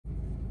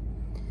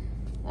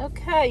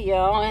Okay,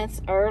 y'all,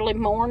 it's early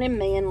morning.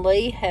 Me and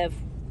Lee have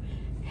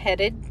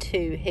headed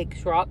to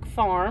Higgs Rock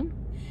Farm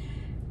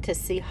to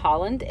see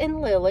Holland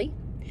and Lillie,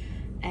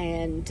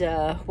 and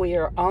we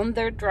are on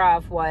their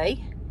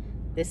driveway.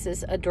 This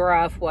is a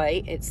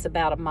driveway. It's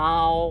about a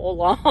mile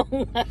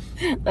long.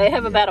 They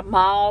have about a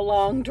mile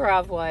long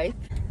driveway.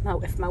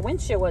 No, if my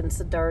windshield wasn't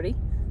so dirty.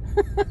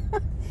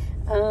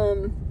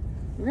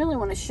 Really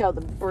want to show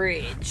the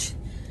bridge.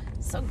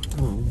 So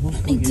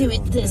let me do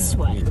it this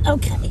way.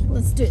 Okay,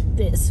 let's do it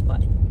this way.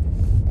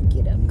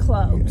 Get up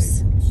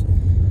close.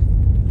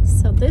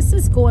 So this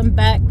is going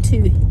back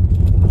to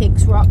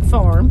Higgs Rock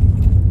Farm,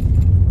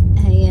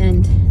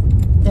 and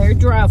their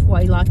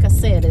driveway, like I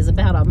said, is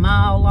about a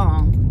mile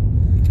long.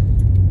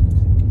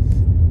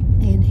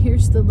 And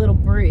here's the little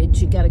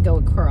bridge you got to go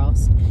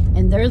across.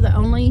 And they're the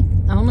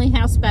only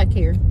house back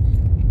here.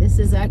 This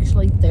is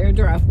actually their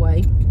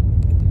driveway.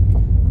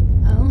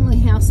 Only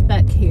house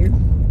back here.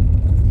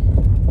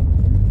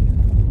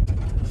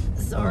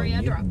 Sorry,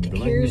 I dropped it.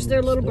 Here's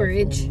their little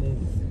bridge.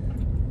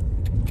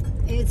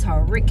 It's a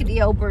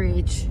rickety old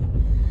bridge.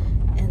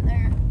 And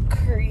their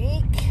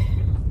creek.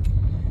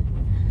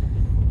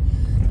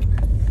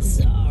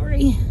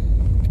 Sorry.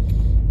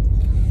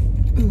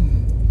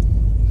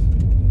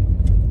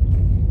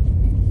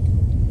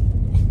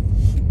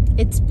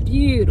 It's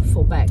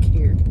beautiful back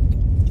here.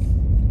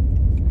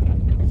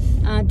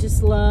 I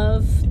just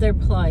love their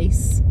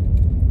place.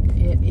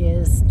 It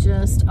is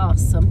just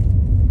awesome.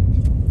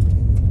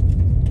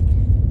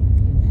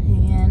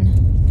 And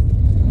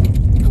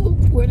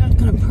we're not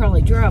going to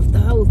probably drive the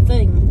whole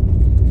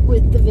thing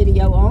with the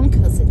video on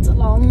because it's a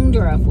long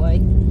driveway.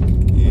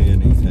 Yeah,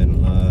 and he's had a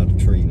lot of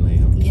tree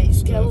limbs. Yeah,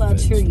 he's got a lot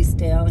of trees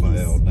down.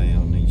 Fell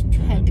down. He's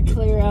had to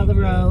clear out of the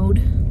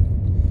road.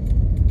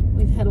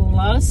 We've had a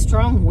lot of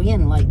strong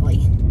wind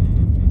lately.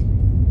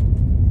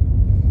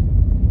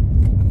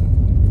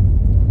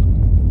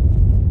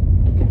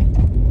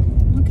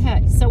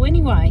 Okay, so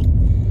anyway,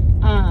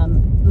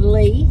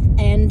 Lee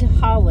and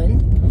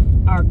Holland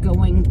are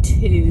going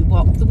to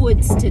walk the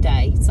woods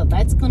today. So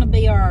that's going to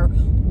be our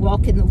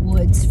walk in the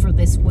woods for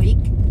this week.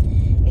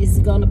 Is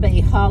going to be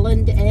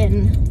Holland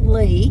and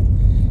Lee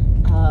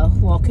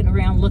walking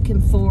around looking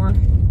for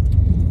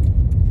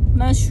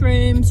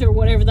mushrooms or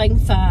whatever they can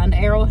find,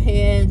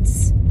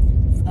 arrowheads,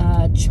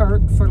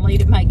 chert for Lee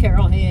to make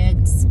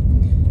arrowheads,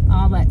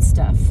 all that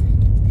stuff.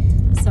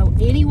 So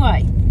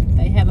anyway,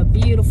 they have a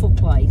beautiful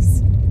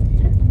place.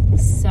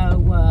 So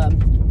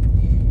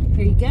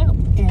here you go.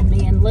 And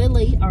me and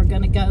Lily are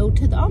going to go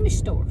to the Amish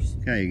stores.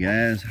 Okay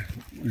guys,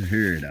 we're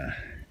here at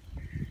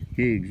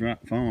Higgs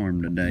Rock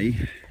Farm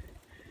today.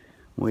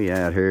 We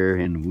out here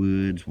in the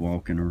woods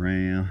walking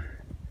around.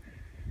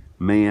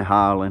 Me and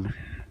Holland,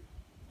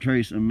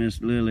 Teresa and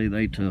Miss Lily,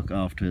 they took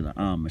off to the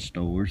Amish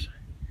stores.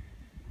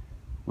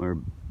 Our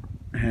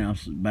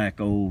house is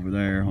back over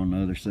there on the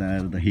other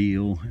side of the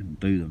hill and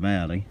through the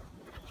valley.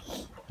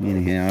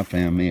 Anyhow, I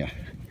found me a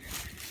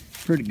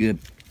pretty good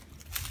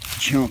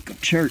chunk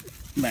of chert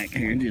back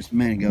here just a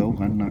minute ago.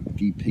 I knocked a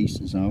few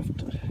pieces off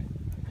to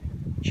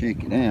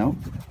check it out.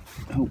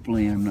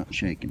 Hopefully I'm not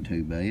shaking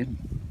too bad,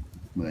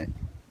 but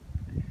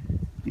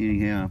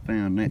anyhow, I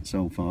found that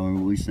so far.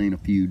 We've seen a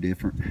few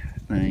different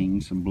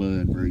things, some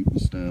blood root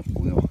and stuff.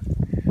 We'll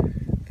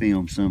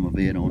film some of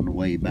it on the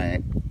way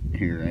back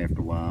here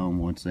after a while, and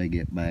once they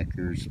get back,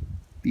 there's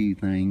a few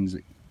things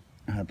that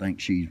I think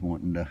she's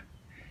wanting to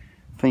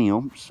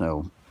film.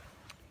 So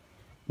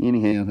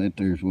anyhow,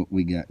 there's what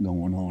we got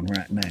going on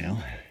right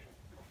now.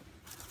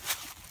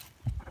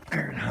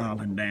 There's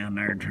Holland down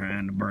there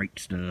trying to break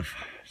stuff,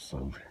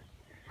 so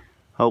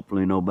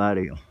hopefully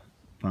nobody will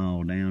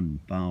fall down and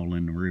fall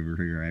in the river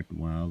here after a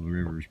while. The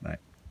river's back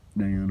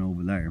down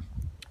over there.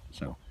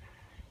 So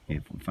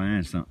if we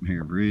find something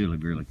here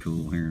really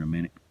cool here in a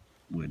minute,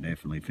 we'll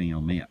definitely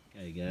film it.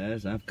 Okay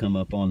guys, I've come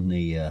up on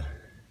the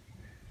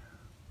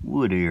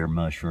wood ear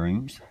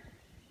mushrooms,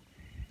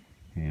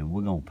 and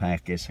we're gonna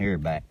pack this here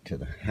back to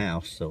the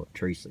house so that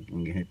Teresa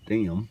can get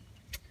them,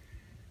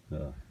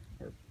 or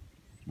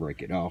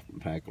break it off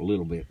and pack a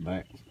little bit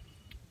back.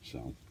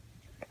 So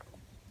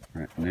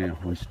right now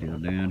we're still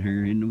down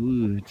here in the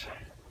woods.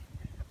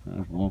 I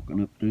was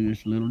walking up through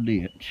this little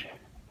ditch.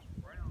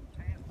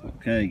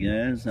 Okay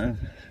guys, I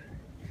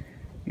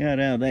got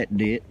out of that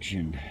ditch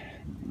and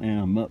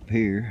now I'm up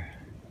here.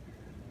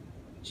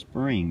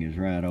 Spring is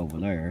right over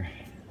there.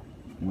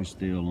 We're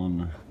still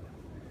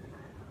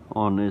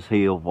on this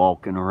hill,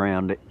 walking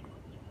around it,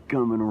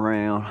 coming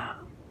around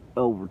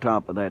over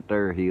top of that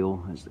there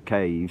hill is the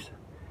caves.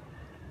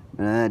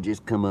 And I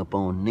just come up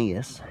on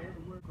this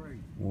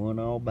one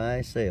all by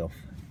itself,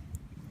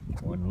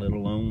 one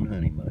little lone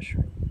honey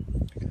mushroom.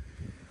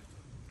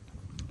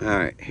 All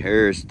right,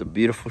 here's the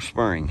beautiful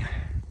spring.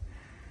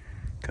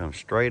 Comes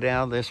straight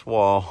out of this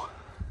wall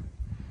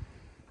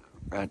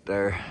right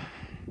there.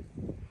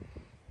 You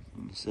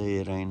can see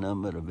it ain't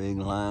nothing but a big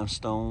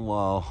limestone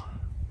wall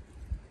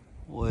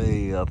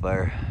way up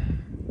there,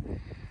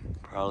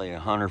 probably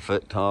 100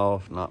 foot tall,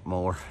 if not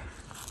more.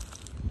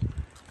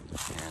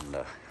 And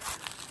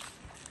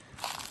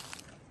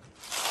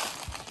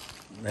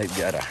they've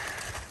got a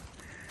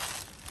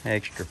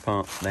extra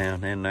pump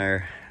down in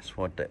there. That's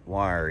what that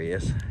wire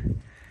is.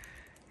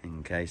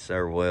 In case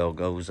their well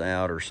goes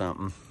out or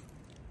something,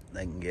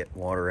 they can get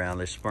water out of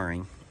this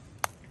spring.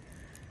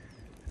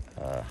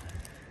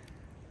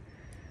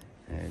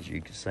 As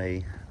you can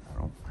see, I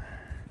don't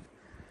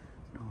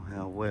know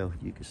how well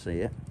you can see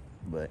it,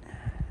 but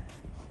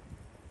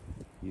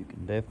you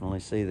can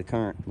definitely see the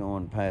current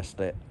going past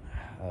that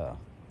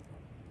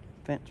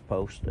fence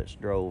post that's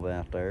drove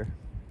out there.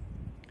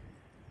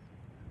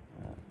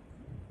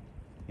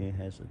 It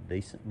has a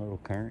decent little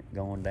current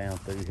going down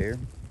through here.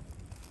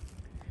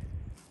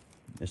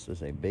 This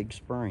is a big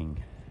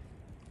spring.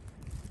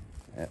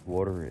 That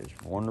water is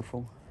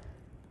wonderful.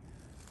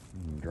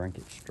 You can drink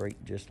it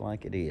straight just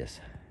like it is.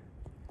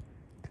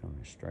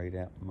 Coming straight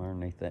out from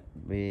underneath that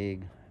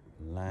big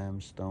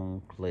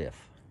limestone cliff.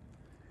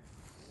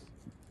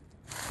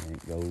 And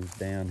it goes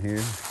down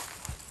here.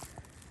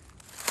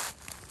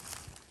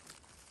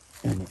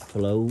 And it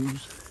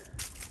flows.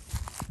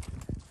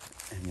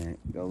 And then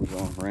it goes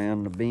on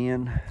around the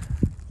bend.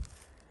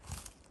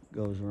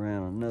 Goes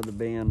around another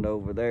bend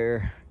over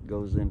there.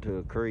 Goes into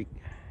a creek.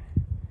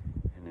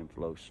 And then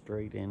flows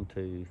straight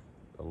into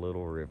a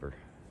little river.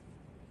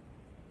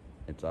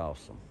 It's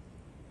awesome.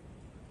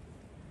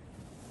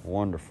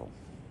 Wonderful,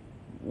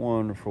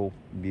 wonderful,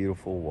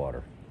 beautiful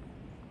water.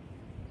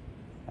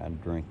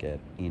 I'd drink that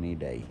any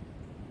day.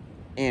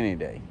 Any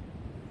day.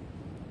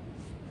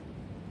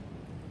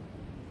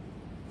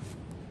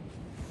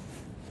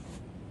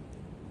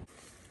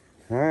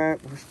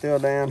 Alright, we're still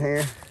down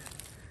here.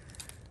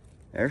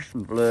 There's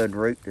some blood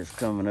root that's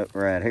coming up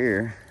right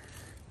here.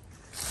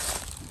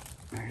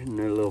 There's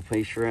another little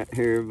piece right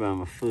here by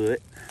my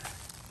foot.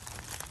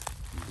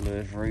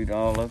 Blood root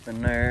all up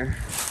in there.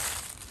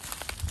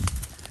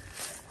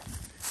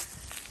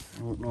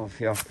 I don't know if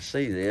y'all can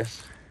see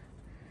this.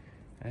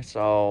 That's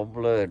all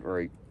blood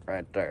root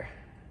right there.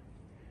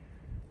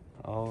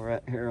 All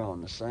right here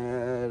on the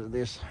side of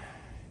this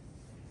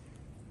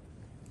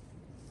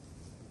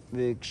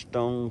big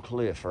stone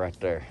cliff right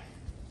there.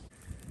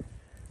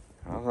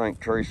 I think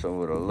Teresa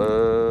would have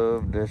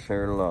loved this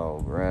here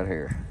log right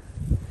here.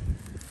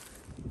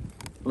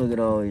 Look at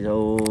all these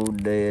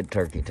old dead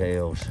turkey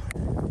tails.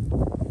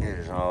 It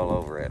is all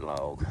over that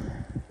log.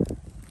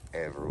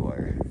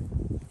 Everywhere.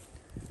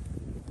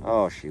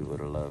 Oh, she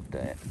would have loved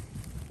that.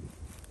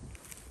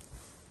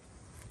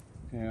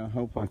 Yeah, I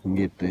hope I can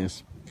get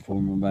this before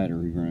my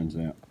battery runs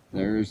out.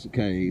 There's the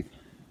cave.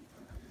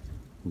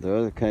 The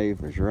other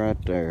cave is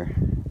right there.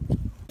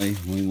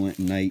 We went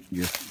and ate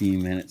just a few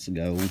minutes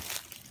ago.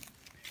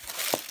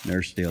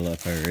 They're still up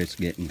there. It's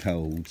getting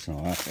cold, so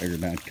I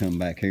figured I'd come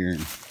back here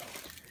and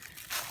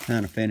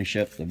kind of finish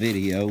up the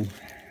video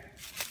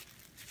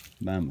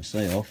by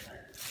myself.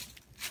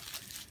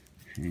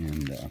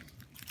 And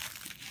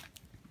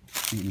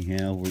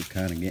anyhow, we're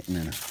kind of getting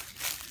in a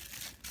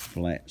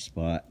flat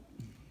spot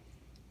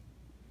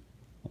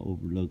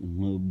overlooking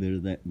a little bit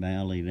of that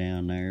valley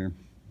down there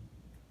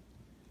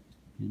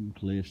and the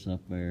cliffs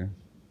up there.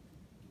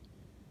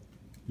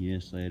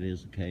 Yes, that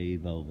is a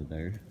cave over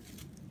there.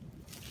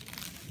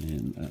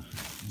 And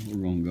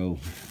we're gonna go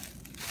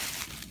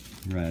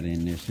right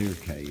in this here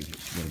cave.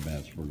 It's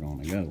whereabouts we're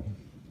gonna go.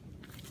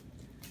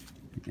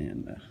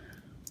 And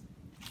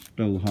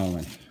stole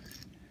Holland's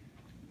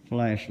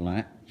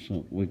flashlight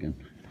so we can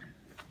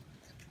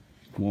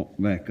walk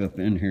back up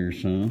in here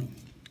some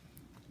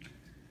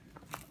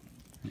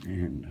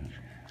and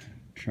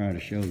try to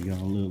show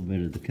y'all a little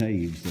bit of the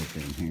caves up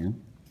in here.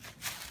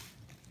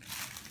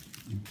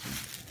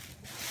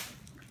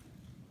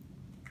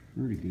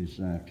 Pretty good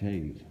sized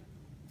cave.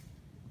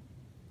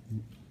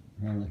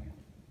 Probably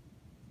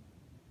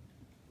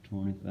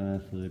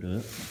 25 foot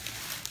up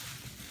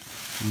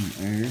in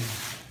the air.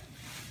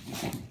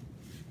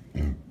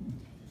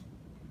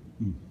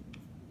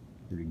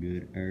 Pretty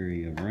good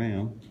area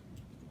around.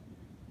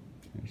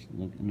 Just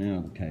looking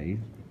out of the cave.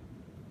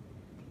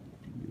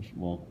 Just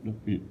walked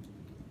up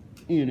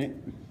in it.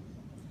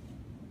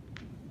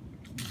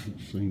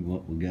 Let's see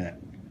what we got.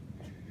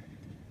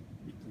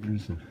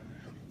 There's a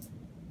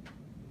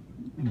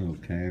little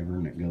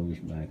cavern that goes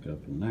back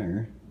up in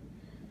there.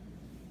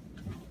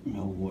 I don't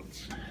know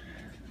what's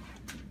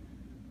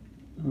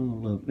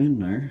all up in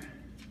there.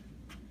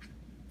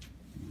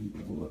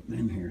 Go up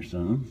in here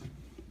some.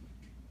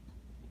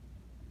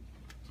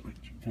 What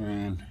you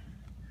find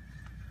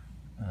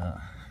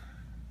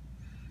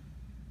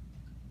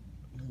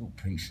little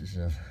pieces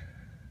of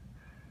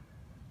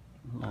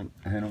like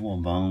animal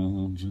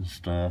bones and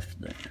stuff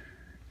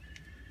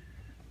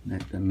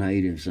that the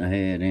natives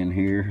had in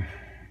here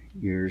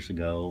years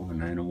ago,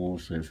 and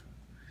animals have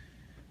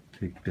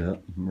picked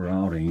up and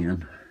brought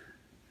in.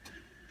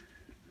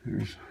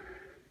 There's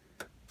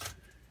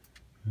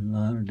a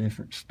lot of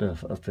different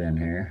stuff up in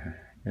here.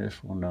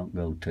 This one don't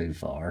go too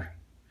far.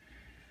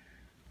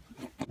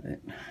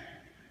 But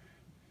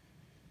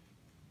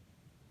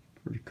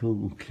pretty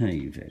cool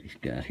cave that he's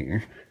got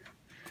here.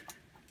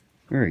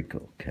 Very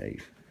cool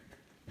cave.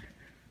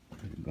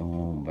 Go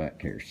on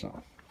back here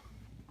some.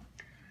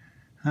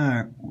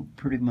 Alright, we're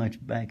pretty much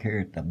back here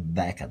at the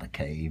back of the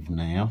cave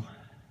now.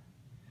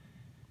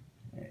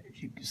 As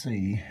you can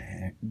see,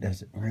 it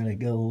doesn't really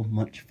go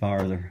much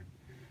farther.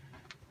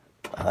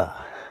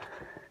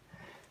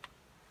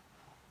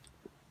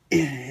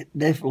 It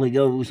definitely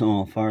goes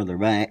on farther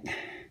back,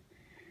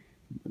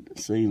 but the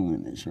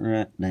ceiling is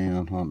right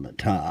down on the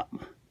top.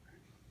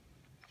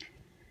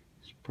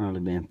 It's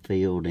probably been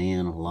filled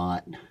in a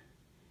lot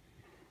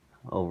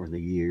over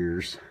the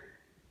years.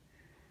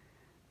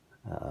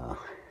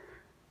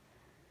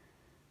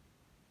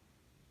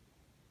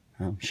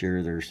 I'm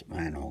sure there's some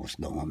animals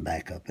going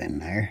back up in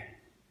there,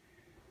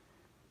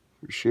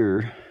 for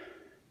sure.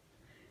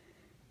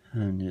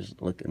 I'm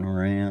just looking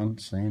around,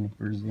 seeing if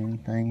there's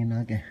anything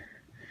I can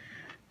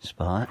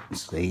spot and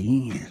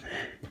see.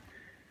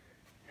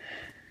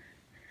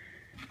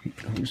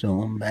 It goes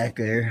on back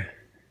there.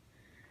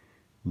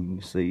 You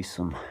can see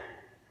some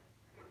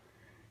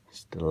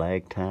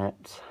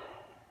stalactites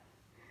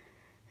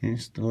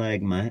and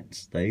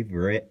stalagmites.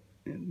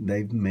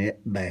 They've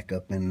met back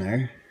up in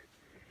there.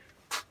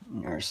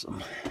 There's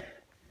some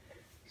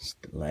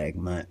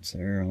stalagmites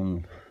there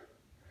on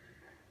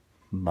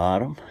the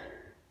bottom.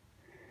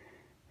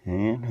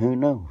 And who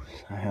knows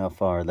how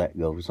far that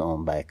goes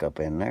on back up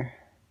in there.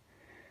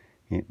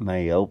 It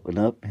may open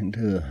up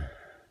into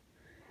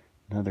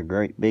another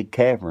great big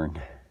cavern.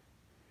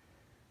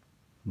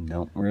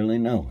 Don't really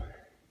know.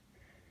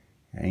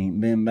 I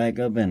ain't been back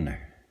up in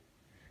there.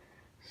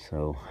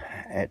 So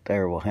that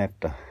there will have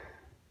to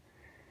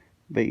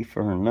be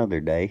for another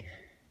day.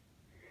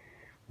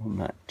 We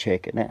might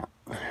check it out.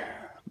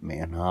 Me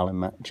and Holly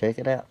might check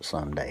it out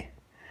someday.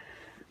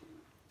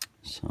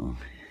 So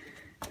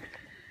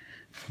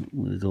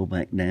we'll go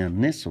back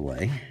down this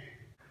way.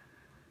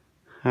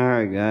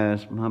 Alright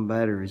guys, my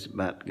battery's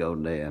about to go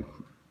dead.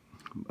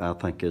 I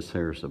think this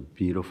here's a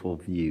beautiful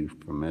view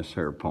from this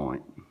here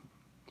point.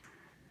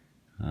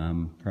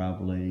 I'm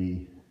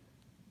probably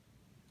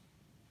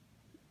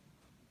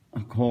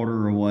a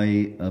quarter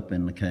away up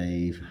in the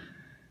cave,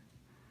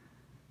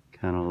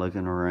 kind of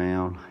looking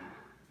around.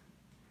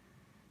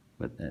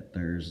 But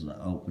there's the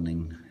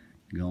opening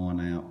going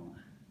out.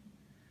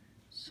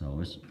 So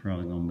it's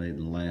probably going to be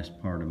the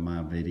last part of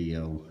my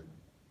video,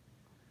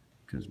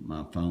 because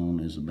my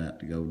phone is about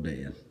to go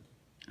dead.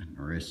 And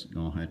the rest is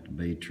going to have to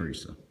be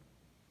Teresa.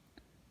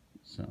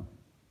 So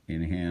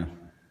anyhow,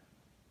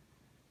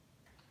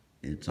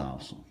 it's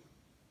awesome.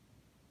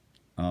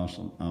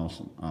 Awesome,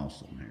 awesome,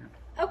 awesome here.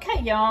 Okay,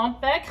 y'all,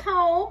 back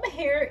home,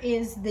 here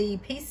is the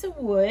piece of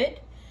wood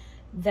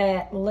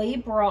that Lee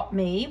brought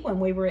me when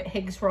we were at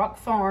Higgs Rock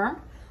Farm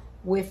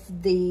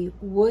with the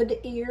wood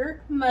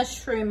ear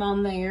mushroom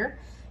on there.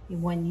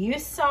 When you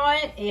saw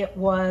it, it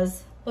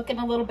was looking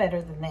a little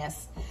better than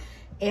this.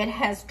 It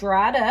has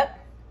dried up.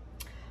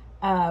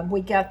 We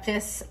got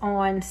this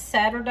on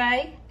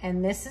Saturday,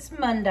 and this is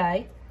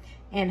Monday,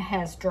 and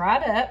has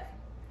dried up.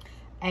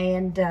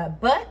 And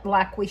but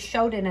like we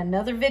showed in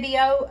another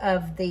video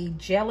of the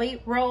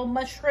jelly roll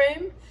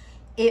mushroom,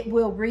 it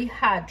will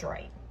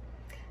rehydrate.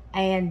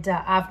 And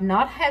I've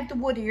not had the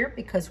wood ear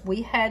because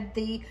we had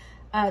the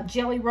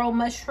jelly roll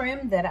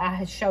mushroom that I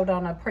had showed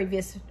on a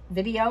previous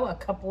video, a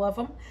couple of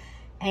them.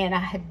 And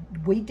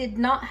we did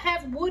not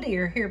have wood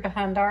ear here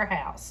behind our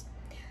house.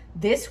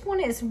 This one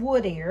is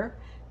wood ear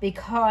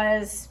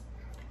because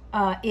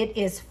it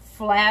is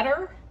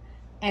flatter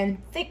and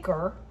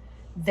thicker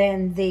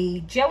than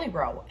the jelly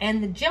roll.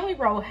 And the jelly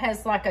roll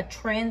has like a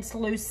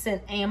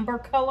translucent amber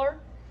color.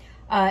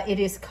 It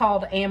is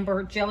called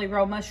amber jelly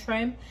roll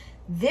mushroom.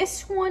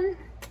 This one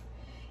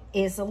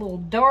is a little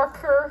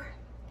darker,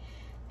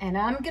 and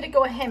I'm going to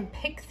go ahead and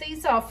pick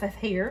these off of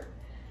here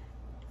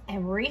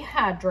and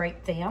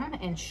rehydrate them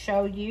and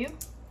show you.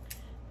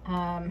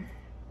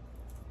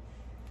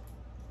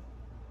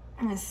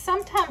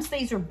 Sometimes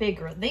these are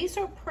bigger. These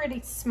are pretty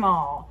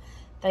small.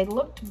 They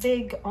looked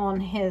big on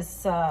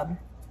his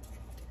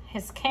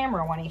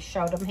camera when he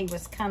showed them. He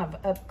was kind of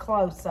up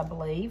close, I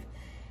believe.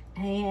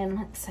 And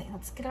let's see,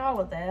 let's get all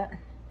of that.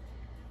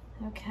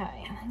 Okay,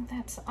 I think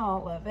that's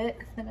all of it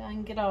that I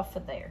can get off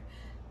of there.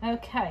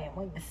 Okay, and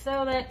we can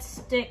throw that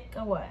stick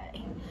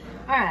away.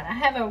 All right, I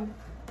have a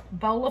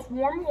bowl of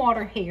warm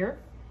water here,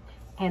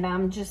 and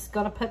I'm just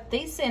gonna put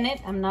these in it.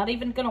 I'm not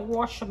even gonna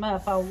wash them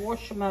up. I'll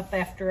wash them up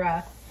after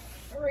I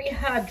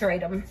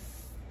rehydrate them.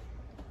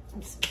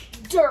 It's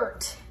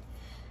dirt.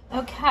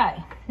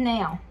 Okay,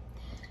 now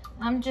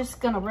I'm just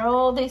gonna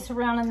roll these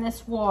around in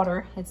this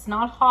water. It's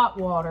not hot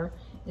water,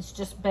 it's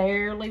just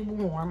barely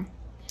warm.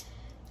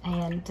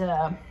 And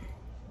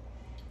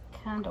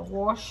kind of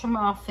wash them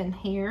off in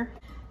here.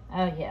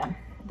 Oh yeah,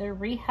 they're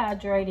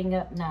rehydrating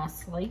up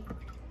nicely.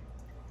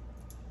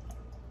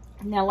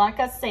 Now, like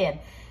I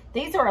said,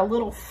 these are a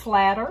little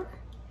flatter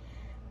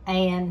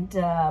and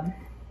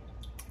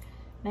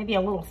maybe a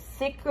little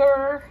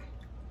thicker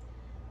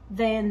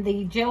than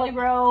the jelly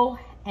roll,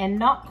 and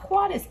not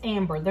quite as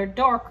amber. They're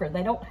darker.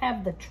 They don't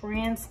have the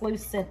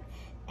translucent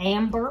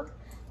amber.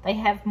 They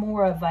have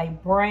more of a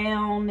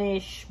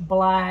brownish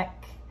black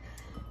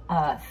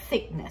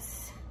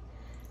thickness.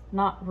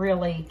 not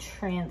really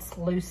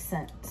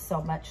translucent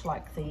so much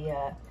like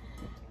the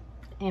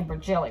amber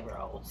jelly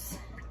rolls.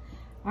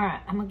 All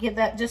right, I'm gonna give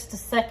that just a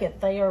second.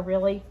 They are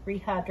really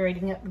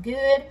rehydrating up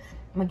good.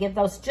 I'm gonna give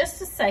those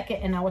just a second,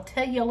 and I will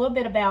tell you a little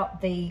bit about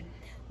the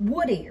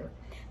wood ear.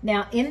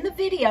 Now, in the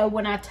video,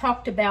 when I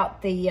talked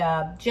about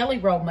the jelly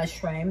roll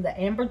mushroom, the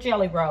amber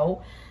jelly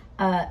roll,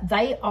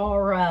 they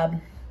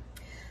are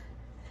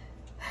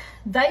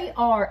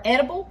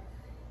edible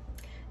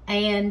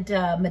and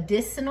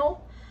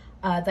medicinal.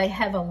 They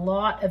have a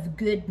lot of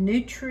good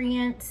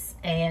nutrients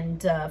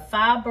and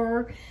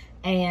fiber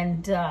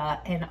and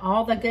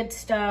all the good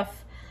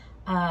stuff.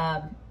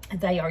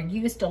 They are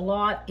used a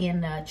lot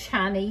in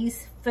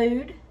Chinese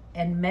food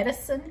and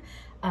medicine.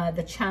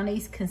 The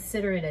Chinese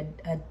consider it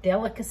a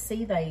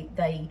delicacy.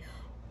 They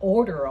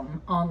order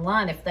them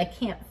online. If they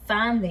can't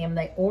find them,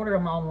 they order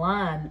them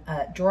online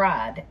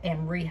dried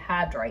and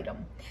rehydrate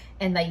them.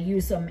 And they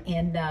use them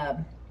in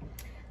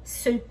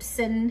soups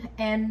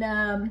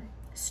and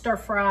stir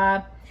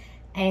fry.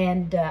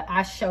 And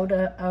I showed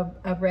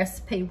a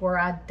recipe where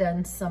I'd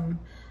done some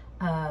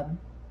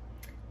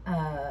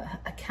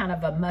a kind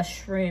of a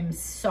mushroom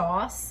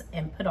sauce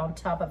and put on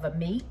top of a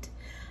meat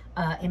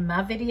in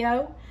my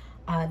video.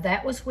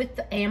 That was with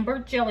the amber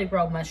jelly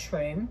roll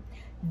mushroom.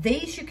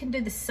 These you can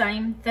do the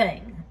same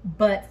thing,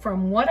 but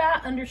from what I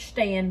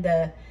understand,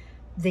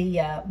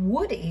 the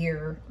wood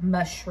ear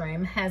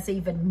mushroom has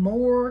even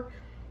more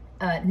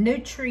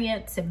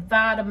nutrients and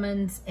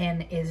vitamins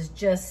and is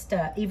just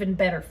even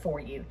better for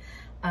you.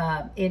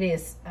 It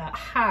is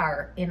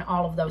higher in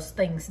all of those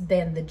things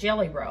than the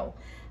jelly roll.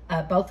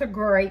 Both are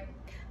great.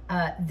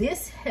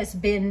 This has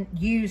been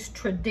used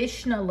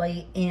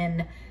traditionally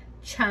in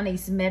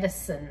Chinese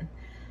medicine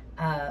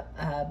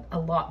a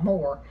lot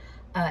more.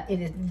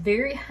 It is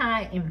very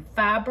high in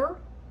fiber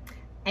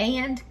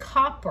and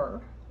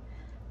copper,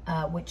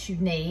 which you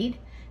need,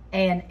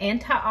 and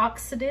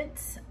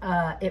antioxidants.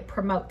 It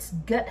promotes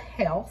gut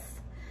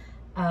health.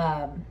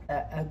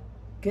 A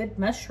good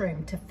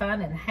mushroom to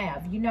find and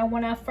have. You know,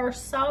 when I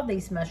first saw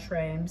these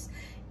mushrooms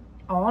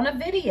on a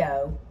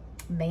video,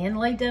 me and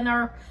Lee done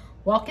our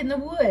walk in the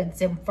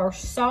woods and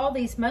first saw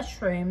these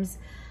mushrooms.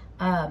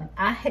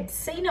 I had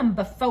seen them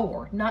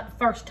before, not the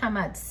first time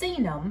I'd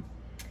seen them,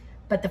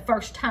 but the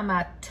first time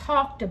I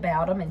talked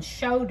about them and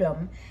showed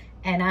them,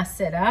 and I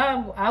said,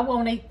 I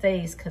won't eat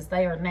these because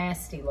they are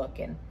nasty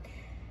looking.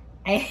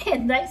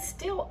 And they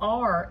still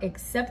are,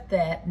 except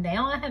that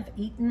now I have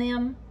eaten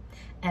them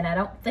and I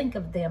don't think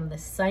of them the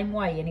same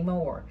way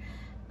anymore.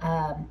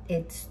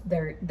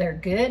 They're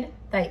good.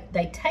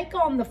 They take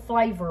on the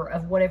flavor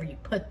of whatever you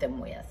put them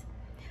with.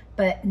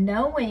 But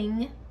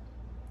knowing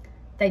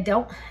they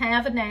don't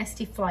have a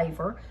nasty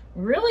flavor,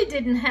 really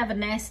didn't have a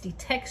nasty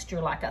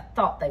texture like I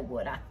thought they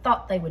would. I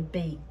thought they would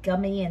be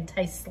gummy and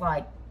taste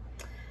like,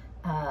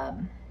 I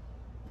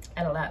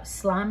don't know,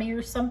 slimy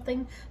or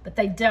something, but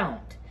they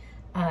don't.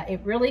 It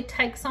really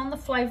takes on the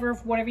flavor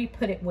of whatever you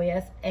put it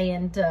with,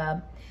 and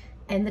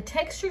the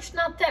texture's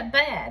not that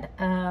bad.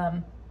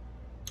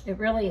 It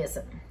really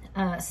isn't.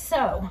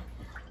 So,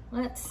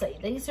 let's see.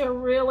 These are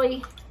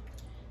really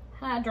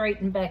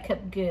hydrating back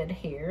up good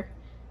here.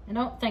 I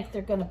don't think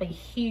they're going to be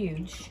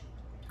huge.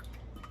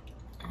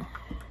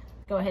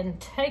 Go ahead and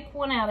take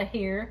one out of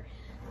here.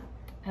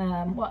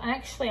 Well,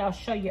 actually, I'll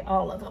show you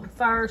all of them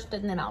first,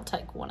 and then I'll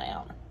take one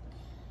out.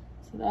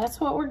 So that's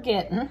what we're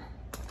getting.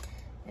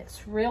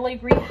 It's really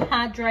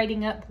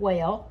rehydrating up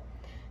well,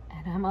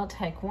 and I'm going to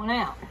take one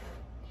out.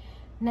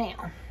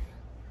 Now,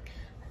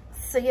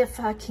 see if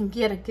I can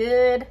get a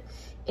good,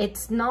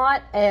 it's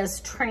not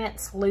as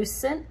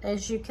translucent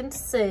as you can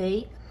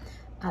see.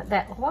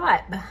 That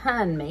light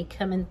behind me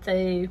coming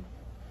through,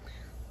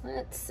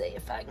 let's see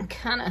if I can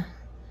kind of,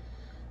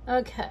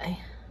 okay.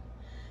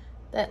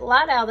 That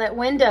light out of that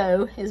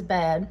window is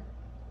bad.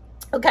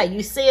 Okay,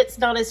 you see it's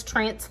not as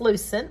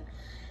translucent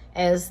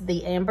as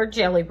the amber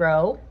jelly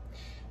roll.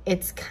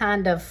 It's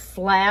kind of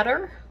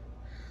flatter.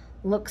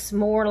 Looks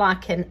more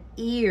like an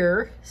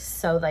ear,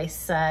 so they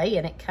say,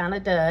 and it kind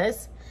of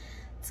does.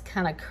 It's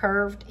kind of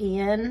curved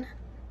in,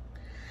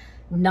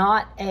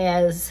 not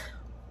as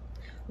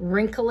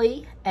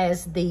wrinkly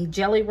as the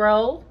jelly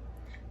roll,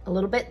 a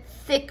little bit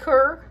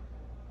thicker,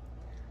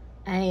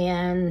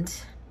 and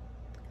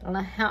I don't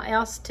know how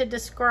else to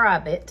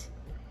describe it,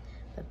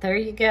 but there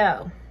you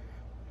go.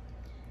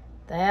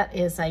 That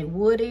is a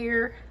wood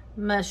ear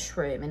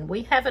mushroom, and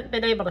we haven't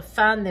been able to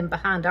find them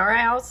behind our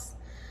house,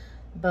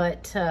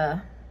 but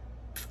I'm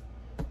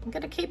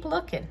gonna keep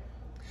looking.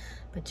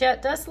 But yeah,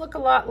 it does look a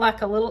lot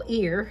like a little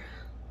ear,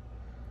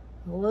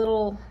 a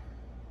little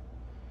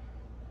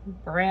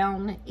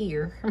brown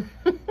ear.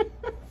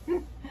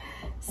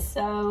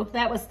 So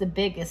that was the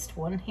biggest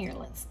one. Here,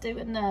 let's do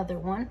another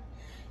one.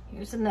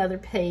 Here's another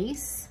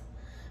piece.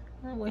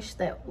 I wish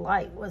that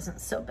light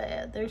wasn't so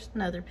bad. There's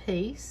another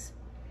piece.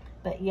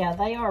 But yeah,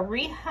 they are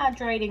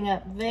rehydrating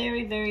up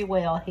very, very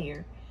well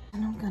here.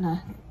 And I'm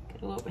gonna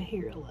go over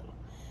here a little.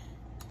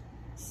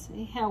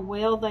 See how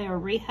well they are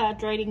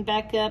rehydrating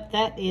back up?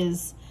 That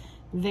is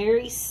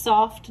very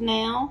soft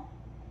now.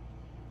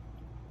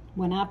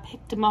 When I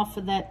picked them off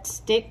of that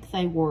stick,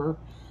 they were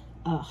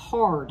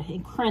hard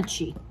and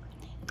crunchy.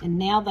 And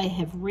now they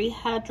have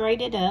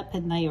rehydrated up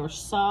and they are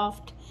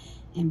soft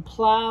and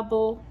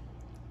pliable.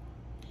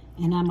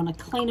 And I'm gonna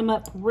clean them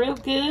up real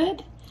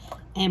good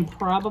and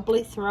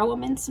probably throw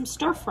them in some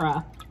stir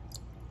fry.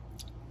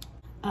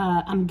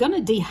 I'm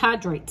gonna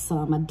dehydrate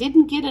some. I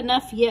didn't get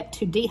enough yet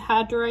to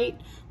dehydrate,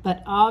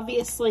 but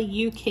obviously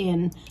you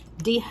can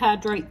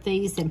dehydrate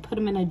these and put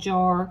them in a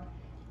jar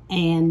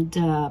and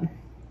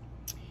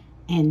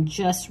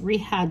just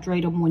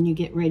rehydrate them when you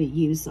get ready to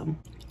use them.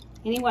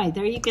 Anyway,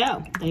 there you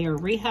go. They are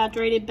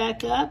rehydrated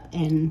back up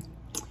and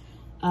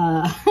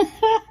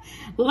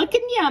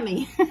looking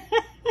yummy.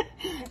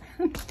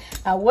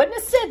 I wouldn't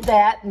have said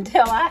that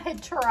until I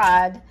had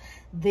tried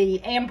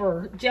the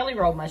amber jelly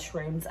roll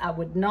mushrooms. I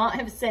would not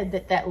have said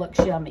that that looks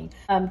yummy.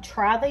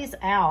 Try these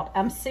out.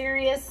 I'm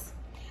serious.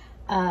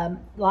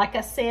 Like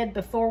I said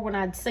before, when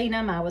I'd seen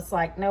them, I was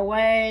like, no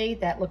way,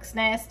 that looks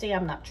nasty.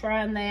 I'm not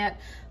trying that.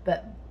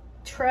 But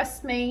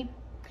trust me,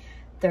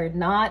 they're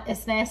not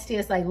as nasty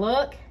as they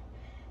look.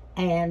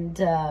 And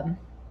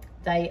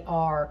they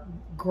are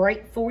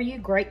great for you,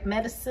 great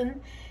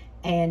medicine,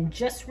 and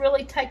just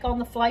really take on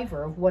the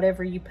flavor of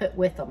whatever you put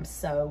with them.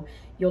 So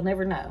you'll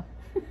never know.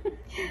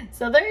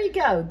 So there you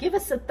go. Give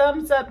us a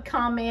thumbs up,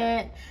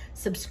 comment,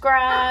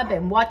 subscribe,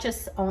 and watch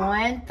us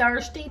on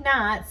Thursday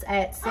nights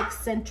at 6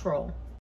 Central.